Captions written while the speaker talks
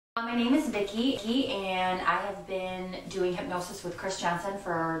My name is Vicki, and I have been doing hypnosis with Chris Johnson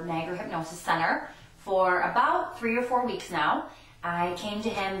for Niagara Hypnosis Center for about 3 or 4 weeks now. I came to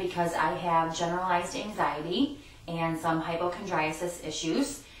him because I have generalized anxiety and some hypochondriasis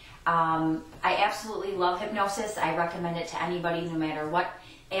issues. I absolutely love hypnosis. I recommend it to anybody no matter what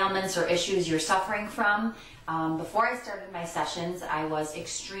ailments or issues you're suffering from. Before I started my sessions, I was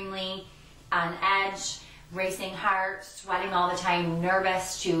extremely on edge, racing heart, sweating all the time,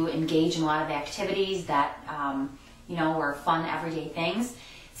 nervous to engage in a lot of activities that were fun everyday things.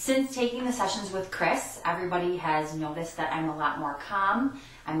 Since taking the sessions with Chris, everybody has noticed that I'm a lot more calm,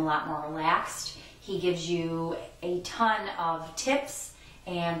 I'm a lot more relaxed. He gives you a ton of tips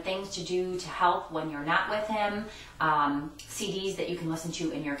and things to do to help when you're not with him, CDs that you can listen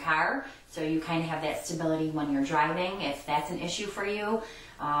to in your car, so you kind of have that stability when you're driving if that's an issue for you.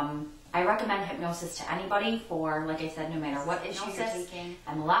 I recommend hypnosis to anybody for, like I said, no matter what issue you're taking.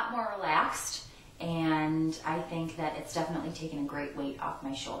 I'm a lot more relaxed, and I think that it's definitely taken a great weight off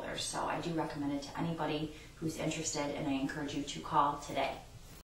my shoulders. So I do recommend it to anybody who's interested, and I encourage you to call today.